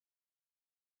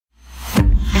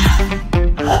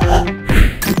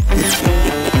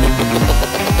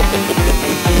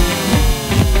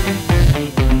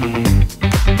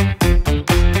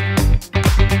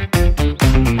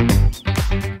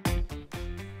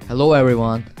Hello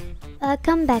everyone.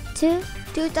 Welcome back to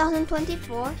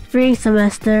 2024 Spring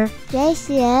Semester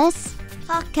JCS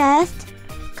Podcast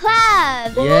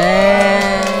Club.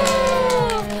 Yay!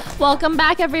 Welcome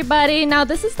back, everybody. Now,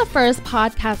 this is the first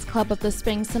podcast club of the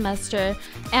spring semester,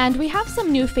 and we have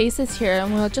some new faces here,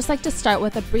 and we'll just like to start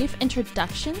with a brief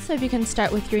introduction. So if you can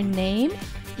start with your name,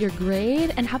 your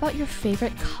grade, and how about your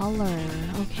favorite color?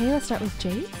 Okay, let's start with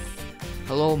Jace.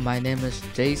 Hello, my name is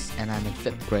Jace and I'm in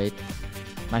 5th grade.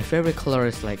 My favorite color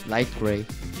is like light gray.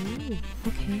 Ooh,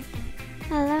 okay.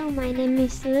 Hello, my name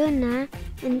is Luna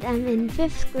and I'm in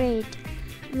 5th grade.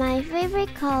 My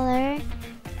favorite color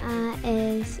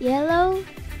is yellow,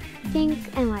 pink,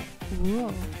 and white.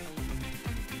 Whoa.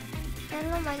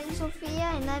 Hello, my name is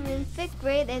Sophia and I'm in 5th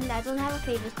grade and I don't have a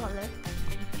favorite color.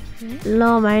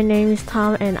 Hello, my name is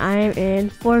Tom and I'm in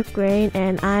 4th grade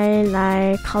and I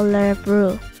like color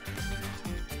blue.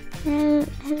 Hello,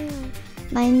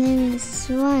 my name is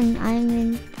Swan. I'm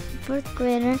in 4th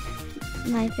grader.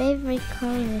 My favorite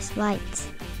color is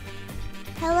white.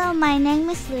 Hello, my name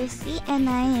is Lucy and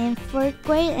I am in 4th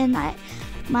grade and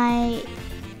my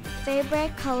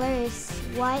favorite color is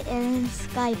white and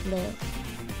sky blue.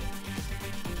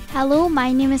 Hello,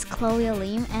 my name is Chloe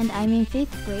Lim and I'm in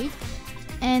 5th grade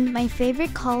and my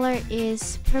favorite color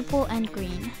is purple and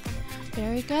green.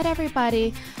 Very good,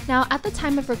 everybody. Now, at the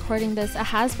time of recording this, it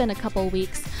has been a couple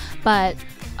weeks, but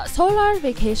solar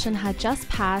vacation had just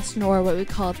passed, or what we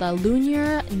call the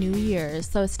Lunar New Year.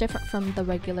 So it's different from the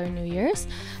regular New Year's.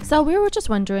 So we were just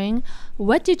wondering,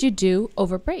 what did you do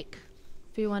over break?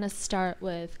 If you want to start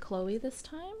with Chloe this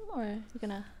time, or you're going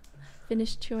to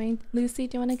finish chewing. Lucy,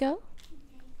 do you want to go?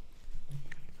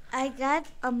 I got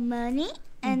money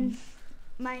and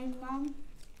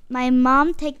my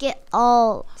mom take it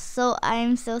all, so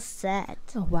I'm so sad.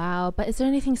 Oh, wow. But is there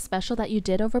anything special that you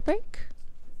did over break?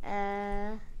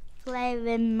 Play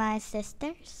with my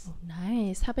sisters. Oh,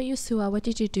 nice. How about you, Sua? What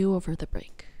did you do over the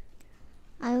break?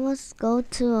 I was go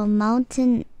to a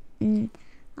mountain and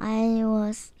I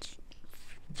was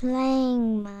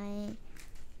playing my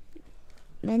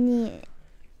many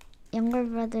younger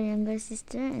brother, younger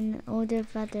sister, and older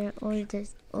brother, older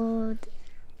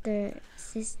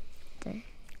sister.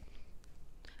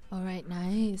 All right,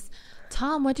 nice.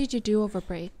 Tom, what did you do over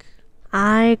break?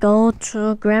 I go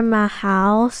to grandma's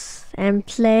house and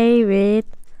play with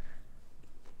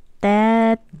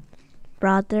dad,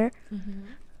 brother. And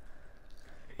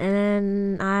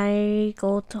then I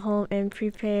go to home and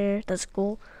prepare the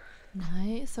school.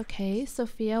 Nice. Okay.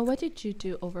 Sophia, what did you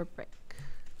do over break?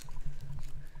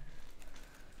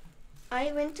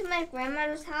 I went to my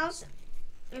grandmother's house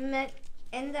and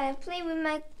I played with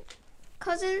my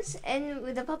cousins and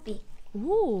with a puppy.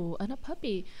 Ooh, and a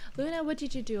puppy. Luna, what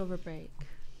did you do over break?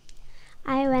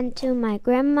 I went to my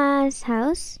grandma's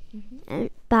house and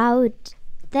bowed.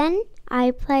 Then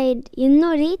I played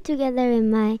yunori together with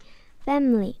my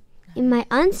family. In my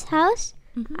aunt's house,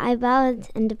 I bowed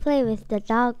and played with the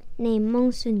dog named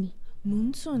Mongsuni.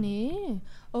 Moonsuni.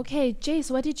 Okay, Jace,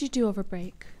 what did you do over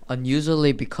break?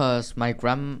 Unusually because my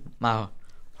grandma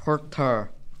hurt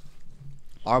her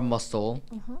arm muscle.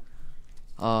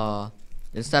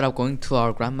 Instead of going to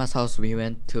our grandma's house, we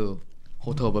went to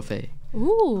hotel buffet.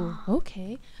 Ooh,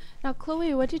 okay. Now,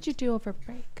 Chloe, what did you do over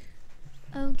break?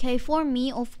 Okay, for me,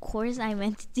 of course, I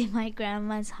went to my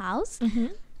grandma's house.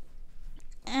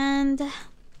 And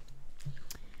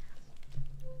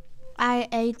I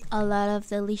ate a lot of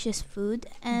delicious food.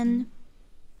 And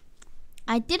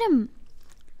I didn't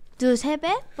do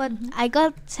세배, but I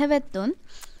got 세뱃돈.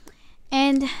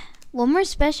 And one more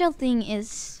special thing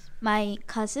is my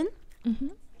cousin.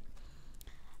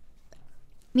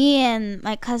 Me and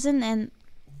my cousin and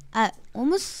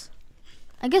almost,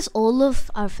 I guess, all of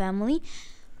our family,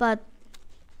 but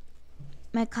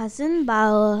my cousin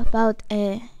bought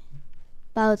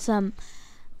some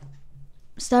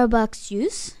Starbucks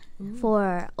juice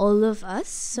for all of us,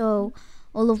 so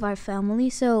all of our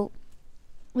family. So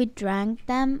we drank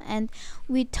them and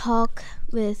I talked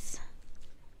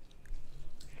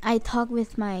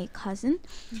with my cousin,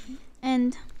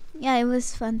 and yeah, it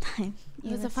was fun time.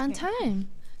 It was a fun time.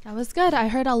 That was good. I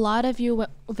heard a lot of you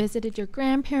visited your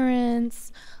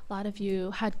grandparents. A lot of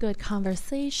you had good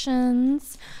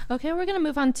conversations. Okay, we're going to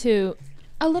move on to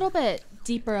a little bit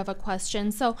deeper of a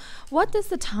question. So, what does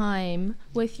the time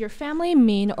with your family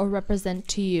mean or represent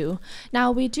to you? Now,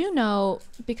 we do know,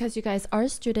 because you guys are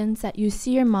students, that you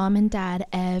see your mom and dad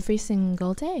every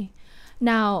single day.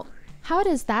 Now, how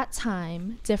does that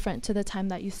time different to the time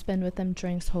that you spend with them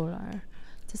during solar?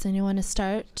 Does anyone want to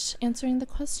start answering the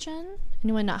question?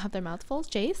 Anyone not have their mouth full?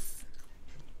 Jace?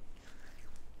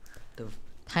 The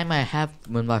time I have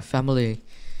with my family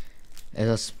is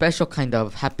a special kind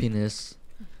of happiness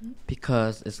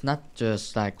because it's not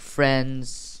just like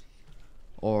friends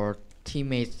or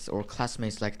teammates or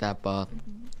classmates like that, but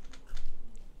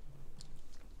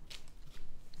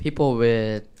people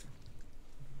with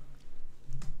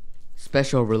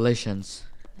special relations.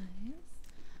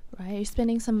 Right, you're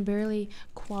spending some really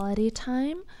quality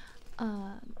time.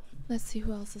 Let's see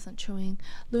who else isn't showing.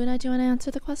 Luna, do you want to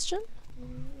answer the question?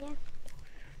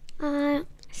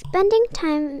 Spending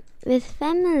time with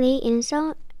family in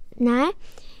Seoul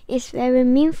is very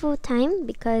meaningful time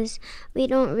because we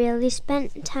don't really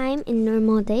spend time in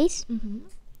normal days.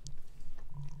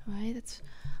 Right, that's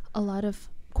a lot of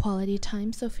quality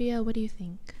time. Sophia, what do you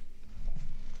think?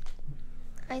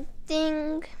 I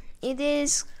think it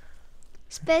is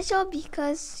special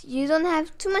because you don't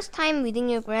have too much time with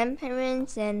your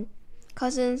grandparents and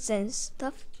cousins and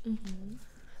stuff.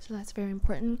 So that's very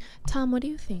important. Tom, what do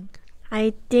you think?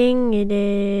 I think it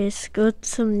is good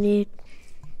to meet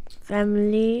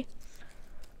family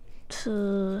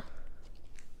to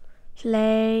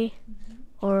play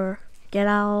or get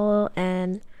out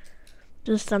and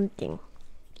do something.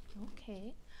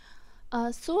 Okay.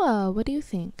 Sua, what do you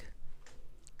think?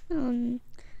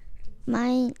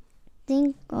 My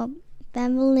think of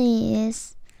family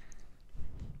is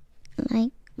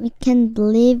like we can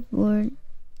believe or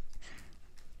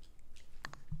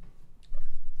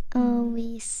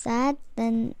we sad,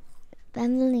 then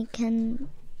family can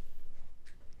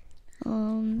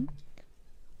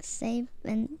save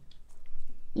and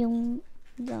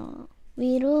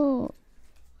위로하는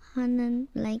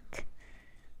like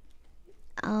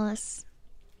us.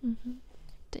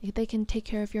 They can take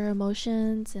care of your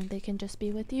emotions and they can just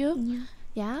be with you?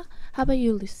 Yeah? How about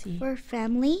you, Lucy? For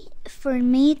family, for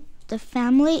me, the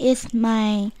family is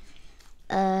my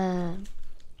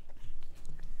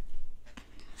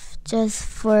just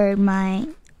for my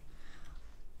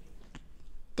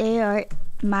they are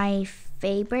my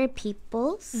favorite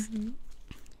peoples.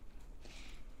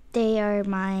 They are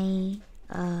my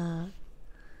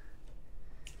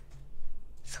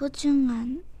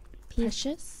소중한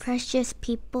precious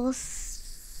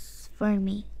peoples for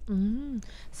me.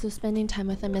 So spending time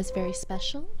with them is very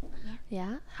special?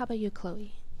 Yeah? How about you,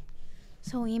 Chloe?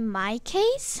 So in my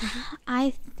case,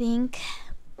 I think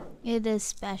it is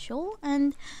special,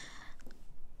 and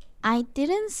I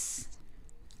didn't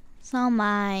saw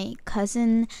my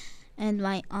cousin and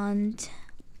my aunt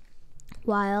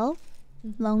while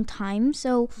long time.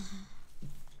 So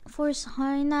for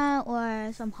Sarna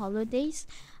or some holidays,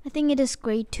 I think it is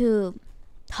great to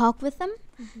talk with them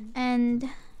and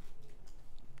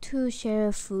to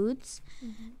share foods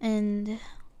and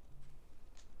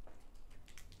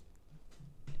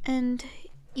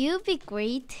it would be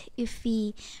great if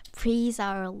we praise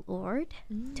our Lord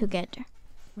together.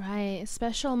 Right,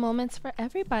 special moments for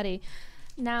everybody.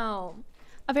 Now,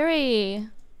 a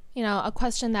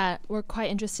question that we're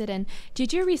quite interested in.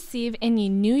 Did you receive any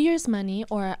New Year's money,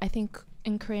 or I think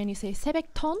in Korean you say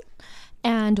세뱃돈?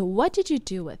 And what did you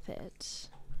do with it?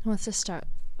 Who wants to start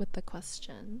with the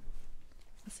question?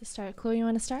 Chloe, you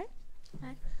want to start?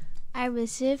 I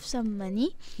received some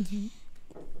money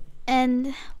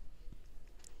and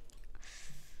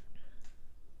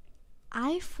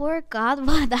I forgot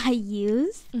what I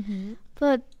used,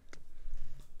 but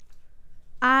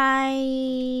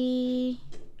I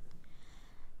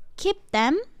keep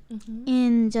them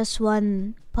in just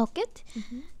one pocket,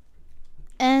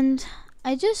 and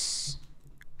I just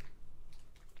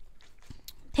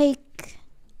take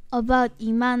about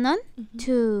 2만 원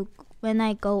to when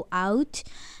I go out,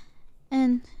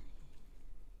 and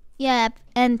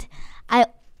I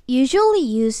usually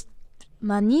use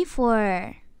money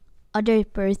for other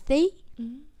birthday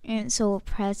and so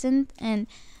present and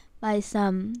buy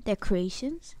some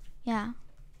decorations. Yeah,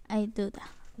 I do that.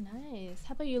 Nice.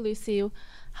 How about you, Lucy?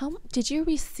 How did you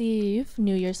receive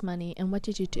New Year's money, and what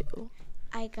did you do?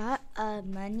 I got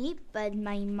money, but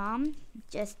my mom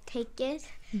just take it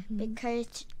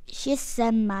because she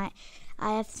said I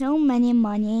have so many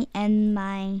money in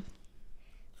my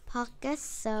pockets,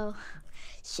 so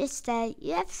she said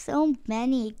you have so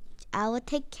many, I will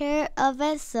take care of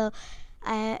it. So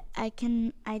I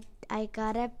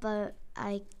got it, but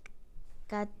I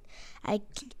got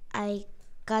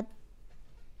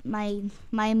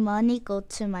my money go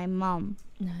to my mom.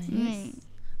 Nice.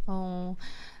 Oh,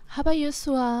 how about you,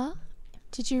 Sua?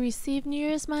 Did you receive New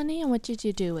Year's money, and what did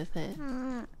you do with it?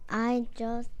 I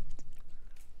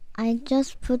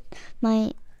just put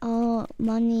my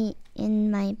money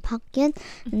in my pocket,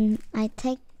 and I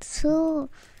take two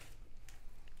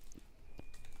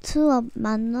of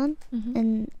 1,000,000,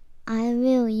 and I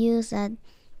will use at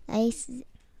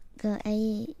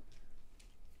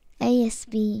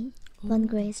ASB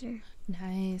fundraiser.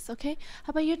 Nice. Okay.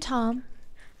 How about you, Tom?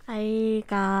 I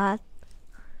got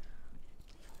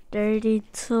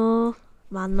 32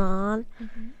 만원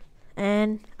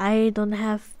and I don't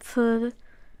have food.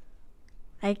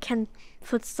 I can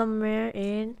put somewhere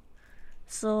in,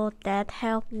 so that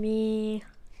helped me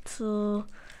to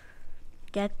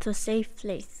get to safe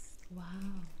place. Wow.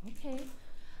 Okay.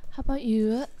 How about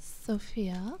you,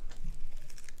 Sophia?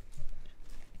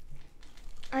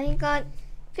 I got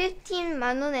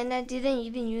 15만 won and I didn't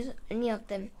even use any of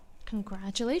them.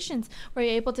 Congratulations. Were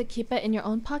you able to keep it in your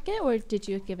own pocket or did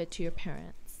you give it to your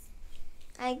parents?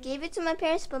 I gave it to my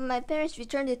parents, but my parents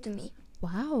returned it to me.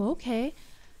 Wow, okay.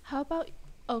 How about,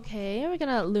 okay,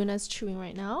 Luna's chewing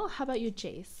right now. How about you,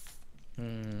 Jace?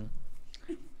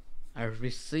 I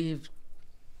received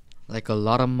like a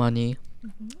lot of money,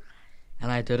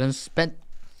 and I didn't spend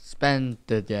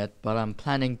it yet, but I'm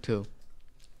planning to.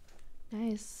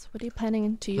 Nice. What are you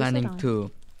planning to use it on? Planning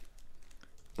to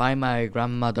buy my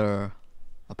grandmother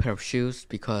a pair of shoes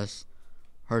because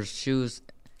her shoes,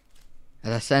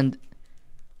 as I said,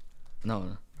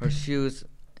 her shoes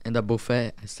in the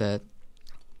buffet, I said,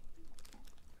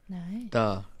 Nice.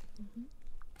 the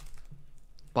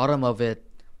bottom of it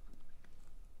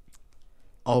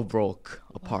all broke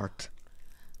apart.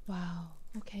 Wow.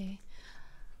 Okay.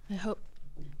 I hope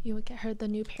you will get her the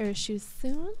new pair of shoes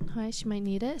soon. Right? She might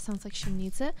need it. Sounds like she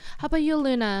needs it. How about you,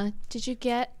 Luna? Did you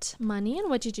get money and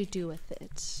what did you do with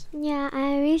it? Yeah,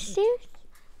 I received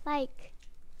like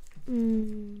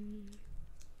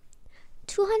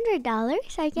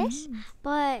 $200, I guess.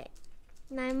 But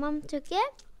my mom took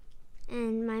it,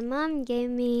 and my mom gave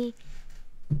me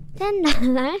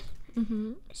 $10.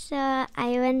 So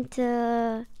I went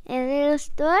to a little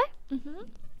store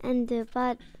and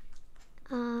bought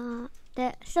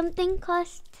something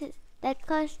cost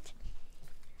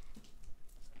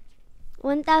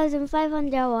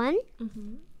 1,500 won.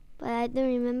 But I don't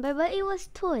remember. But it was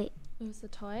toy. It was a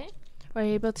toy. Were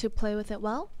you able to play with it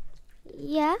well?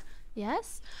 Yeah.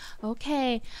 Yes?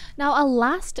 Okay. Now, a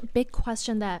last big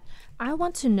question that I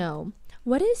want to know.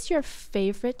 What is your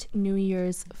favorite New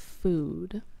Year's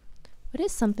food? What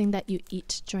is something that you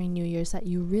eat during New Year's that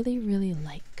you really, really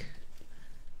like?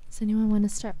 Does anyone want to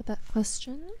start with that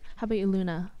question? How about you,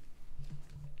 Luna?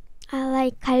 I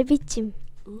like 갈비찜.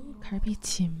 Ooh,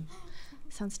 갈비찜.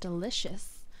 Sounds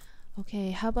delicious.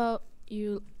 Okay, how about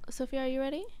you, Sophia? Are you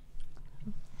ready?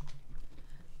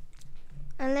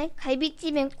 I like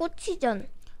갈비찜 and 꼬치전.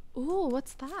 Ooh,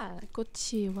 what's that?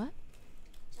 꼬치 what?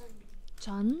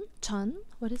 전? 전?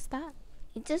 What is that?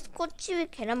 It's just 꼬치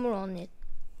with 계란물 on it.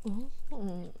 Ooh.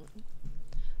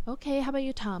 Okay, how about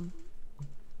you, Tom?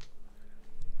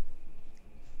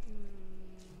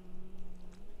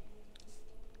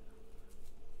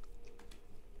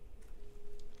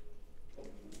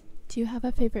 Do you have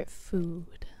a favorite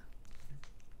food?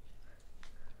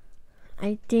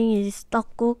 I think it's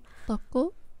떡국.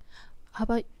 떡국? How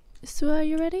about Sua? Are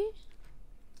you ready?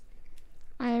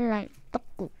 I like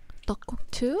떡국. 떡국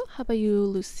too? How about you,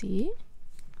 Lucy?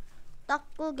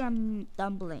 떡국 and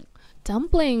dumpling.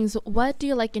 Dumplings. What do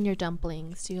you like in your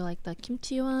dumplings? Do you like the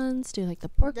kimchi ones? Do you like the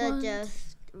pork The ones?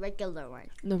 just regular one.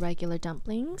 The regular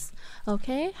dumplings.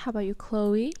 Okay. How about you,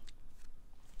 Chloe?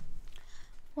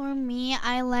 For me,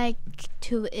 I like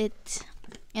to eat,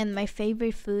 and my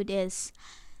favorite food is,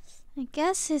 I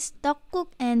guess, is 떡국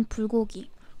and 불고기.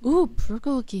 Ooh,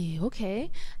 bulgogi. Okay.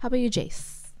 How about you,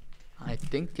 Jace? I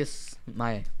think it's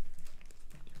my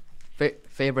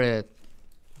favorite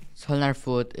설날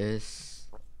food is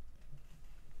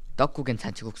떡국 and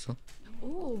잔치국수.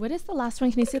 Ooh, what is the last one?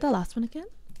 Can you say the last one again?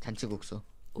 잔치국수.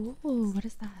 Ooh, what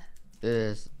is that? It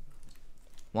is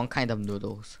one kind of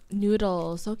noodles.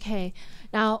 Noodles. Okay.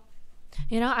 Now,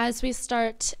 as we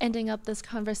start ending up this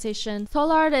conversation,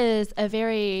 Seollart is a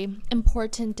very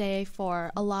important day for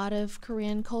a lot of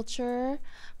Korean culture,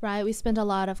 right? We spend a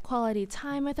lot of quality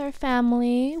time with our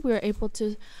family. We're able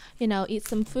to, eat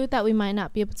some food that we might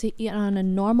not be able to eat on a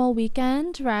normal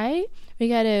weekend, right? We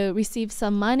got to receive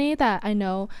some money that I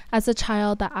know as a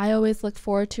child that I always look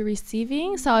forward to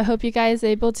receiving. So I hope you guys are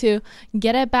able to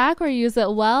get it back or use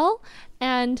it well.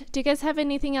 And do you guys have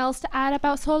anything else to add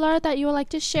about Seollart that you would like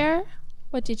to share?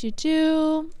 What did you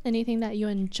do? Anything that you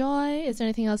enjoy? Is there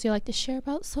anything else you'd like to share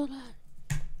about Seollart?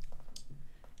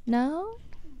 No?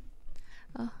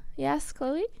 Yes,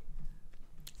 Chloe?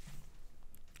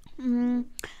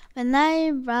 When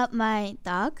I brought my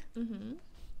dog in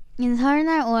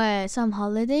Seollart or some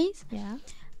holidays, Yeah.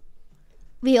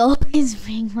 we always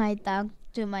bring my dog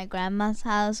to my grandma's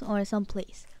house or some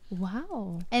place.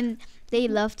 Wow. And they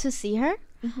love to see her,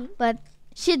 but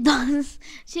she does.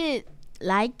 She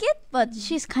like it, but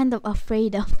she's kind of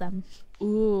afraid of them.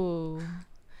 Ooh.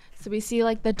 So we see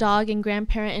like the dog and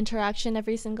grandparent interaction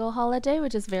every single holiday,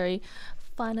 which is very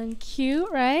fun and cute,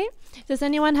 right? Does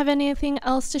anyone have anything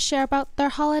else to share about their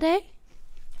holiday?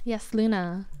 Yes,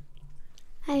 Luna.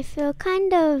 I feel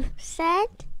kind of sad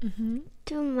Mm-hmm.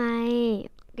 to my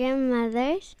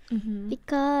grandmothers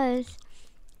because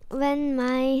when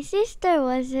my sister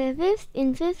was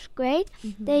in fifth grade,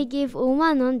 they give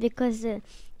 5만 원 because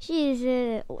she is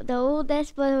the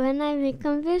oldest. But when I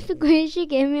become fifth grade, she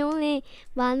gave me only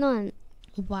 1만 원.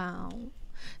 Wow.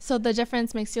 So the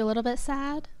difference makes you a little bit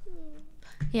sad?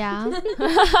 Yeah.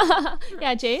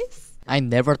 Yeah, Jace? I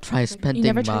never try spending You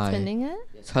never my tried spending it?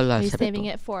 설날 Are you 세뱃돈. saving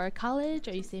it for college?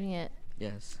 Or are you saving it?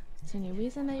 Yes. Is there any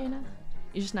reason that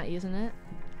you're just not using it?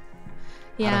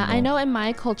 don't Yeah, I know. know in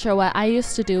my culture what I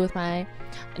used to do with my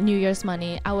New Year's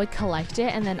money, I would collect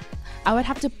it and then I would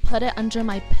have to put it under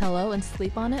my pillow and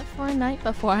sleep on it for a night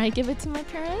before I give it to my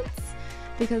parents,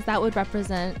 because that would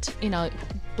represent, you know,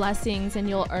 blessings and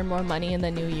you'll earn more money in the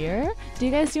new year. Do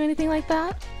you guys do anything like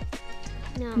that?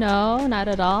 No. No, not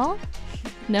at all.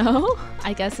 No?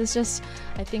 I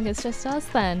think it's just us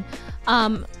then.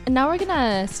 Now we're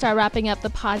gonna start wrapping up the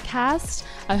podcast.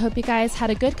 I hope you guys had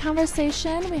a good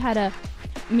conversation. We had a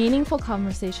meaningful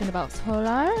conversation about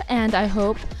solar, and I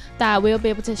hope that we'll be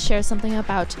able to share something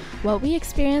about what we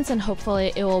experienced, and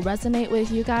hopefully it will resonate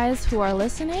with you guys who are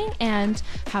listening. And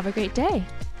have a great day.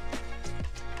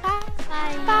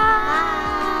 Bye.